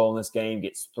scores a goal in this game,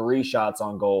 gets 3 shots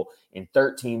on goal in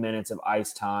 13 minutes of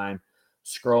ice time.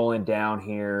 Scrolling down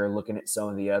here, looking at some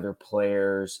of the other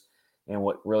players and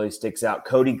what really sticks out.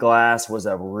 Cody Glass was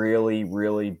a really,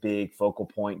 really big focal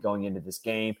point going into this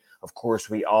game. Of course,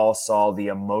 we all saw the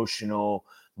emotional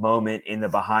moment in the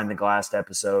Behind the Glass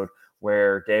episode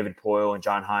where David Poyle and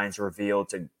John Hines revealed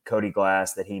to Cody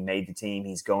Glass that he made the team.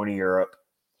 He's going to Europe.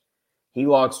 He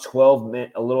logs a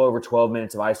little over 12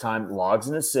 minutes of ice time, logs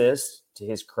an assist. To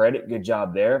his credit, good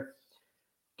job there.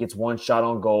 Gets 1 shot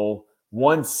on goal.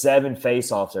 Won 7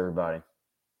 faceoffs, everybody.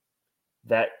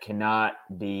 That cannot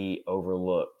be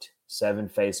overlooked. 7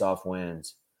 faceoff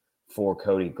wins for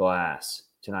Cody Glass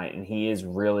tonight. And he is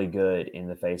really good in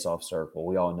the faceoff circle.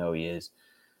 We all know he is.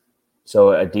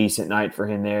 So a decent night for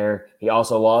him there. He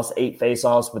also lost 8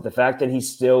 faceoffs, but the fact that he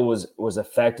still was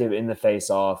effective in the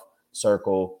faceoff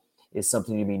circle is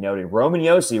something to be noted. Roman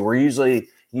Josi, we're usually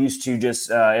used to just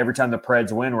every time the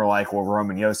Preds win, we're like, well,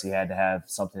 Roman Josi had to have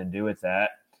something to do with that.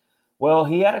 Well,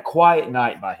 he had a quiet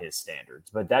night by his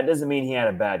standards, but that doesn't mean he had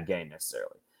a bad game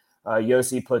necessarily.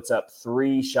 Josi puts up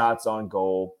 3 shots on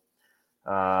goal,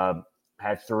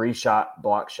 had 3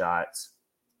 block shots.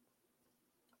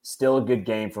 Still a good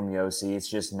game from Josi. It's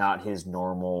just not his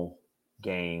normal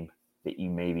game that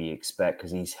you maybe expect because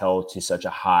he's held to such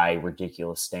a high,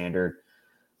 ridiculous standard.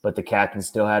 But the captain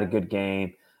still had a good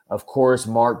game. Of course,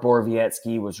 Mark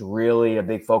Borowiecki was really a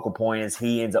big focal point as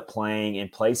he ends up playing in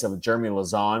place of Jeremy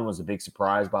Lauzon, was a big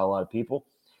surprise by a lot of people.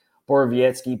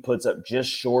 Borowiecki puts up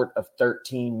just short of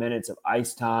 13 minutes of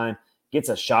ice time, gets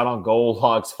a shot on goal,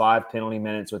 logs 5 penalty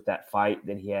minutes with that fight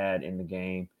that he had in the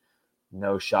game.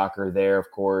 No shocker there,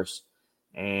 of course.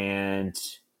 And,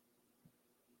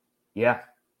 yeah.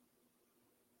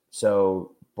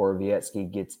 So Borowiecki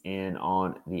gets in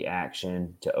on the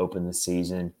action to open the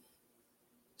season.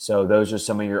 So those are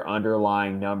some of your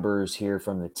underlying numbers here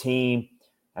from the team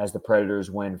as the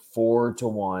Predators win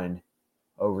 4-1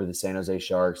 over the San Jose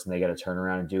Sharks, and they got to turn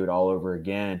around and do it all over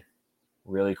again.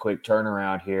 Really quick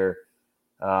turnaround here.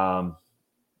 Going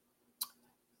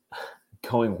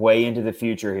way into the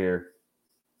future here.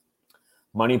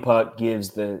 Money Puck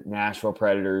gives the Nashville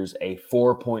Predators a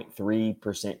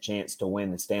 4.3% chance to win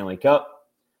the Stanley Cup,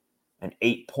 an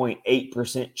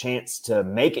 8.8% chance to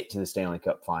make it to the Stanley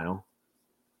Cup final,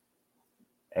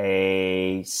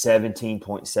 a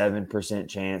 17.7%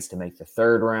 chance to make the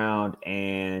third round.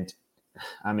 And,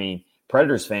 I mean,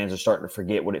 Predators fans are starting to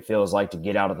forget what it feels like to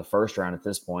get out of the first round at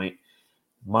this point.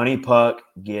 Money Puck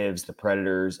gives the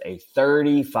Predators a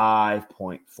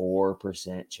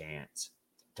 35.4% chance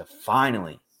to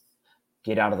finally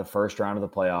get out of the first round of the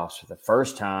playoffs for the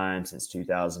first time since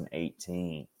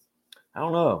 2018. I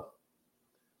don't know.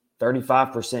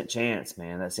 35% chance,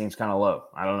 man. That seems kind of low.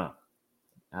 I don't know.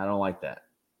 I don't like that.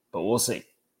 But we'll see.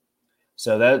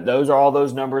 So those are all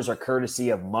those numbers are courtesy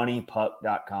of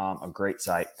moneypuck.com, a great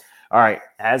site. All right,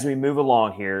 as we move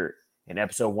along here in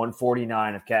episode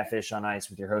 149 of Catfish on Ice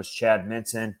with your host, Chad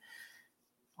Minson,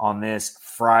 on this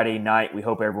Friday night. We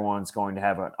hope everyone's going to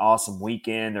have an awesome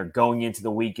weekend. They're going into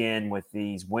the weekend with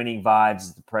these winning vibes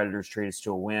as the Predators treat us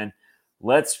to a win.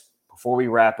 Before we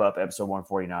wrap up episode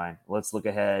 149, let's look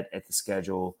ahead at the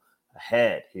schedule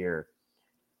ahead here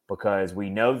because we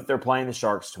know that they're playing the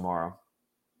Sharks tomorrow.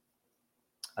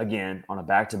 Again, on a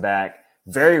back-to-back.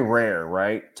 Very rare,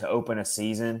 right, to open a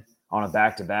season on a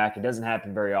back-to-back. It doesn't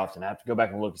happen very often. I have to go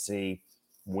back and look and see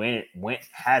when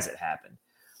has it happened.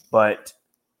 But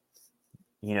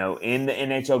you know, in the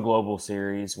NHL Global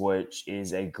Series, which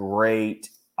is a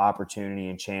great opportunity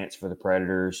and chance for the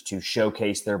Predators to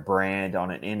showcase their brand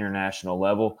on an international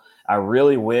level. I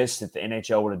really wish that the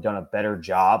NHL would have done a better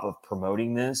job of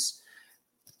promoting this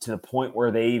to the point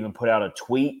where they even put out a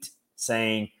tweet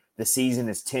saying the season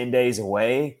is 10 days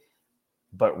away,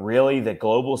 but really the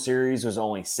Global Series was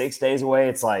only 6 days away.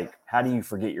 It's like, how do you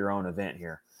forget your own event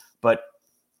here? But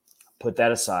put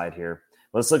that aside here.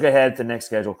 Let's look ahead at the next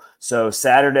schedule. So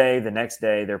Saturday, the next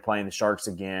day, they're playing the Sharks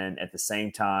again at the same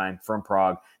time from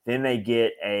Prague. Then they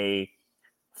get a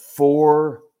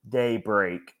 4-day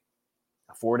break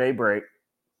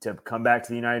to come back to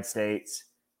the United States,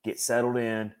 get settled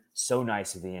in. So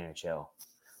nice of the NHL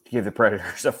to give the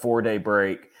Predators a 4-day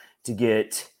break to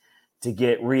get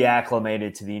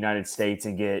reacclimated to the United States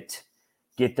and get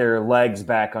their legs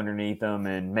back underneath them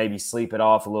and maybe sleep it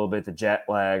off a little bit, the jet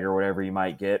lag or whatever you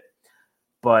might get.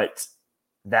 But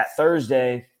that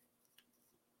Thursday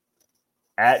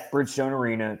at Bridgestone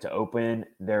Arena to open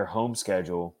their home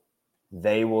schedule,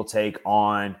 they will take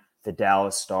on the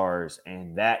Dallas Stars.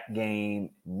 And that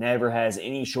game never has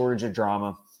any shortage of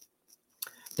drama.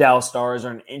 Dallas Stars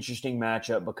are an interesting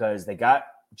matchup because they got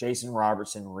Jason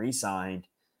Robertson re-signed,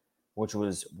 which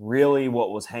was really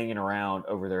what was hanging around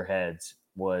over their heads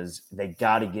was they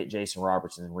got to get Jason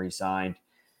Robertson re-signed.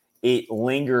 It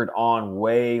lingered on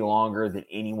way longer than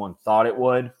anyone thought it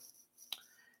would.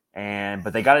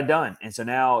 But they got it done. And so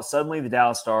now suddenly the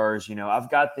Dallas Stars, I've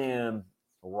got them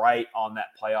right on that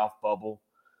playoff bubble.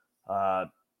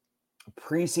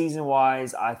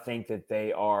 Preseason-wise, I think that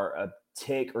they are a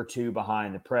tick or two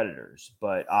behind the Predators.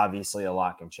 But obviously a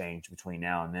lot can change between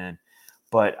now and then.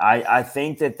 But I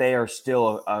think that they are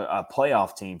still a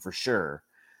playoff team for sure.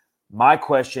 My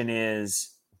question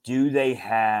is, do they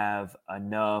have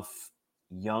enough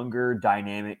younger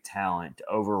dynamic talent to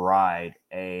override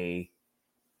a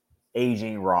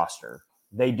aging roster?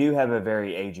 They do have a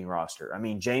very aging roster. I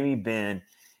mean, Jamie Benn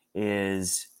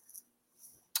he's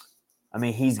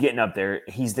getting up there.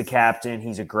 He's the captain.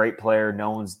 He's a great player.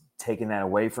 No one's taking that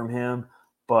away from him.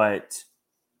 But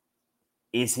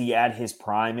is he at his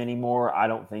prime anymore? I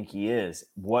don't think he is.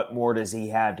 What more does he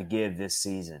have to give this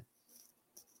season?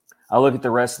 I look at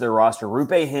the rest of their roster. Rupe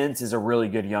Hintz is a really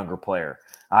good younger player.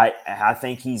 I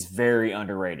think he's very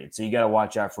underrated. So you got to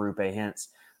watch out for Rupe Hintz.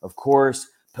 Of course,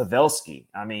 Pavelski.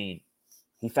 I mean,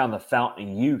 he found the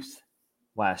fountain of youth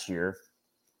last year.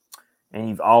 And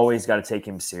you've always got to take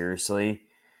him seriously.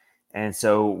 And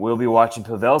so we'll be watching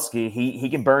Pavelski. He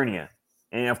can burn you.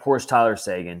 And, of course, Tyler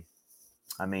Seguin.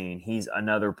 I mean, he's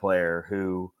another player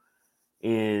who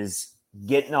is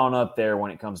getting on up there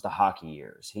when it comes to hockey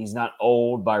years. He's not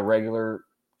old by regular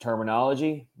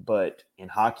terminology, but in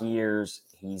hockey years,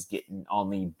 he's getting on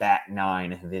the back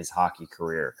nine of his hockey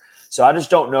career. So I just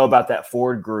don't know about that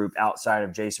forward group outside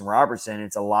of Jason Robertson.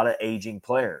 It's a lot of aging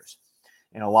players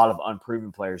and a lot of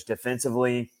unproven players.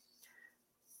 Defensively,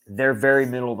 they're very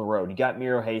middle of the road. You got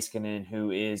Miro Heiskanen,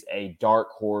 who is a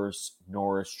dark horse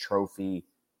Norris Trophy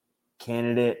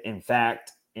candidate. In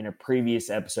fact, in a previous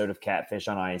episode of Catfish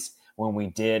on Ice, when we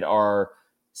did our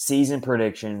season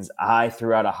predictions, I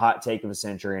threw out a hot take of the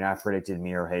century, and I predicted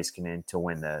Miro Heiskanen to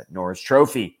win the Norris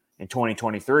Trophy in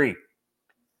 2023.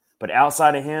 But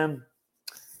outside of him,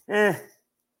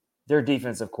 their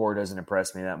defensive core doesn't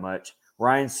impress me that much.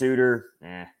 Ryan Suter,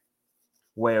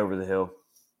 way over the hill.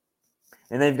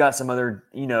 And they've got some other,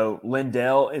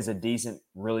 Lindell is a decent,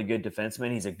 really good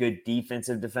defenseman. He's a good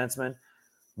defensive defenseman.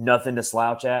 Nothing to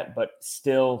slouch at, but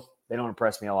still, they don't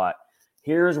impress me a lot.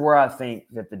 Here's where I think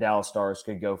that the Dallas Stars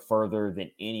could go further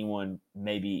than anyone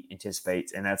maybe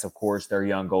anticipates, and that's, of course, their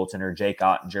young goaltender, Jake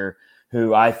Ottinger,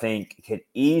 who I think could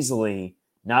easily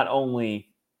not only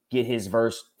get his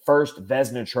first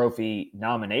Vezina Trophy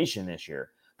nomination this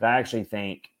year, but I actually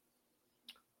think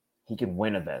he could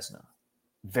win a Vezina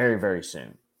very, very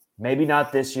soon. Maybe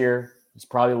not this year. He's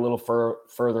probably a little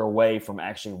further away from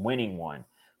actually winning one.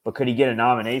 But could he get a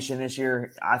nomination this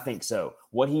year? I think so.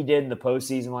 What he did in the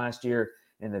postseason last year,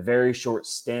 in the very short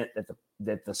stint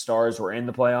that the Stars were in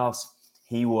the playoffs,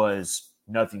 he was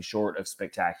nothing short of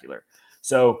spectacular.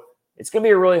 So it's going to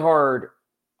be a really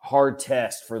hard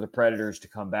test for the Predators to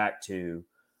come back to.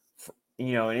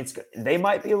 And they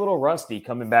might be a little rusty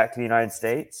coming back to the United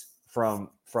States from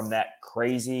that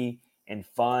crazy and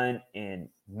fun and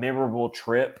memorable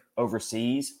trip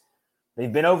overseas.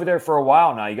 They've been over there for a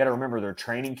while now. You got to remember their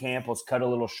training camp was cut a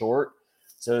little short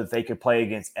so that they could play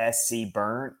against SC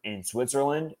Bern in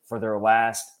Switzerland for their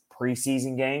last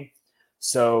preseason game.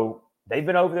 So they've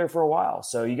been over there for a while.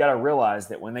 So you got to realize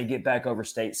that when they get back over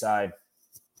stateside,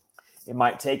 it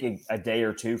might take a day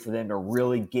or two for them to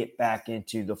really get back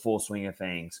into the full swing of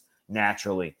things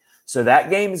naturally. So that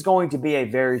game is going to be a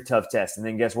very tough test. And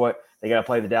then guess what? They got to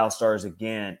play the Dallas Stars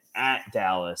again at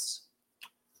Dallas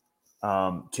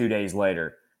 2 days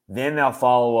later. Then they'll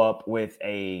follow up with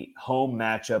a home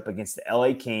matchup against the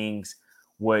LA Kings,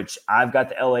 which I've got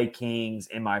the LA Kings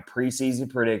in my preseason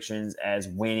predictions as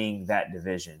winning that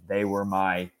division. They were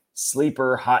my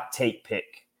sleeper hot take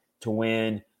pick to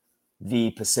win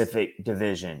the Pacific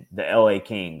Division, the LA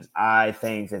Kings. I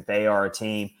think that they are a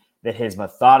team that has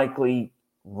methodically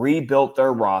rebuilt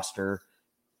their roster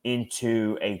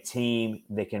into a team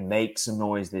that can make some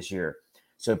noise this year.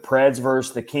 So Preds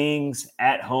versus the Kings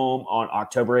at home on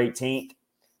October 18th,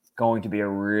 going to be a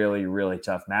really, really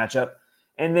tough matchup.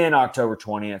 And then October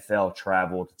 20th, they'll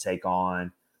travel to take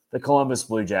on the Columbus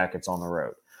Blue Jackets on the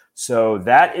road. So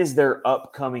that is their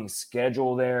upcoming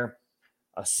schedule there.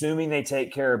 Assuming they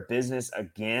take care of business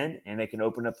again and they can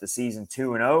open up the season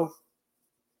 2-0,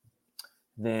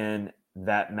 then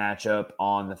that matchup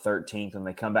on the 13th when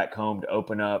they come back home to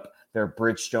open up their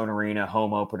Bridgestone Arena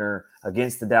home opener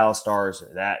against the Dallas Stars,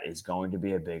 that is going to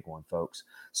be a big one, folks.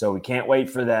 So we can't wait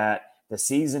for that. The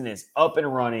season is up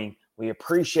and running. We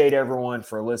appreciate everyone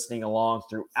for listening along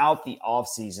throughout the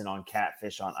offseason on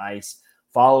Catfish on Ice.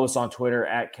 Follow us on Twitter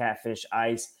at Catfish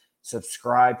Ice.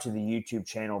 Subscribe to the YouTube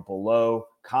channel below.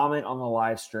 Comment on the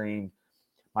live stream.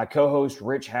 My co-host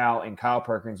Rich Howe and Kyle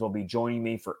Perkins will be joining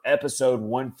me for episode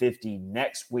 150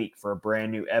 next week for a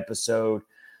brand new episode.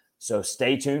 So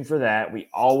stay tuned for that. We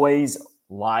always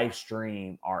live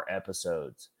stream our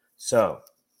episodes. So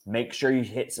make sure you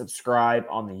hit subscribe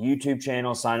on the YouTube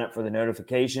channel. Sign up for the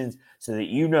notifications so that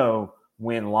you know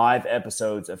when live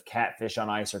episodes of Catfish on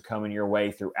Ice are coming your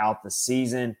way throughout the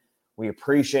season. We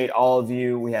appreciate all of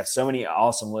you. We have so many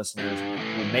awesome listeners.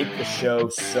 We make the show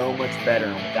so much better,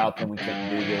 and without them, we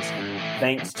couldn't do this.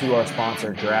 Thanks to our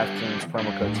sponsor, DraftKings,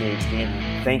 promo code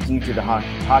THPN. Thank you to the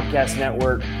Podcast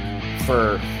Network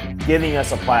for giving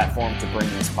us a platform to bring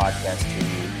this podcast to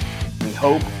you. We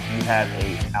hope you have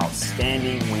an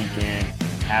outstanding weekend.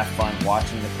 Have fun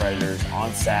watching the Predators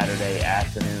on Saturday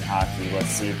afternoon hockey. Let's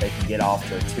see if they can get off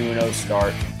to a 2-0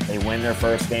 start. They win their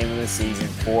first game of the season,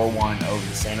 4-1 over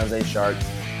the San Jose Sharks.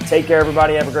 Take care,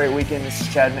 everybody. Have a great weekend. This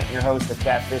is Chad Minton, your host of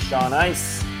Catfish on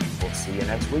Ice. We'll see you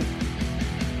next week.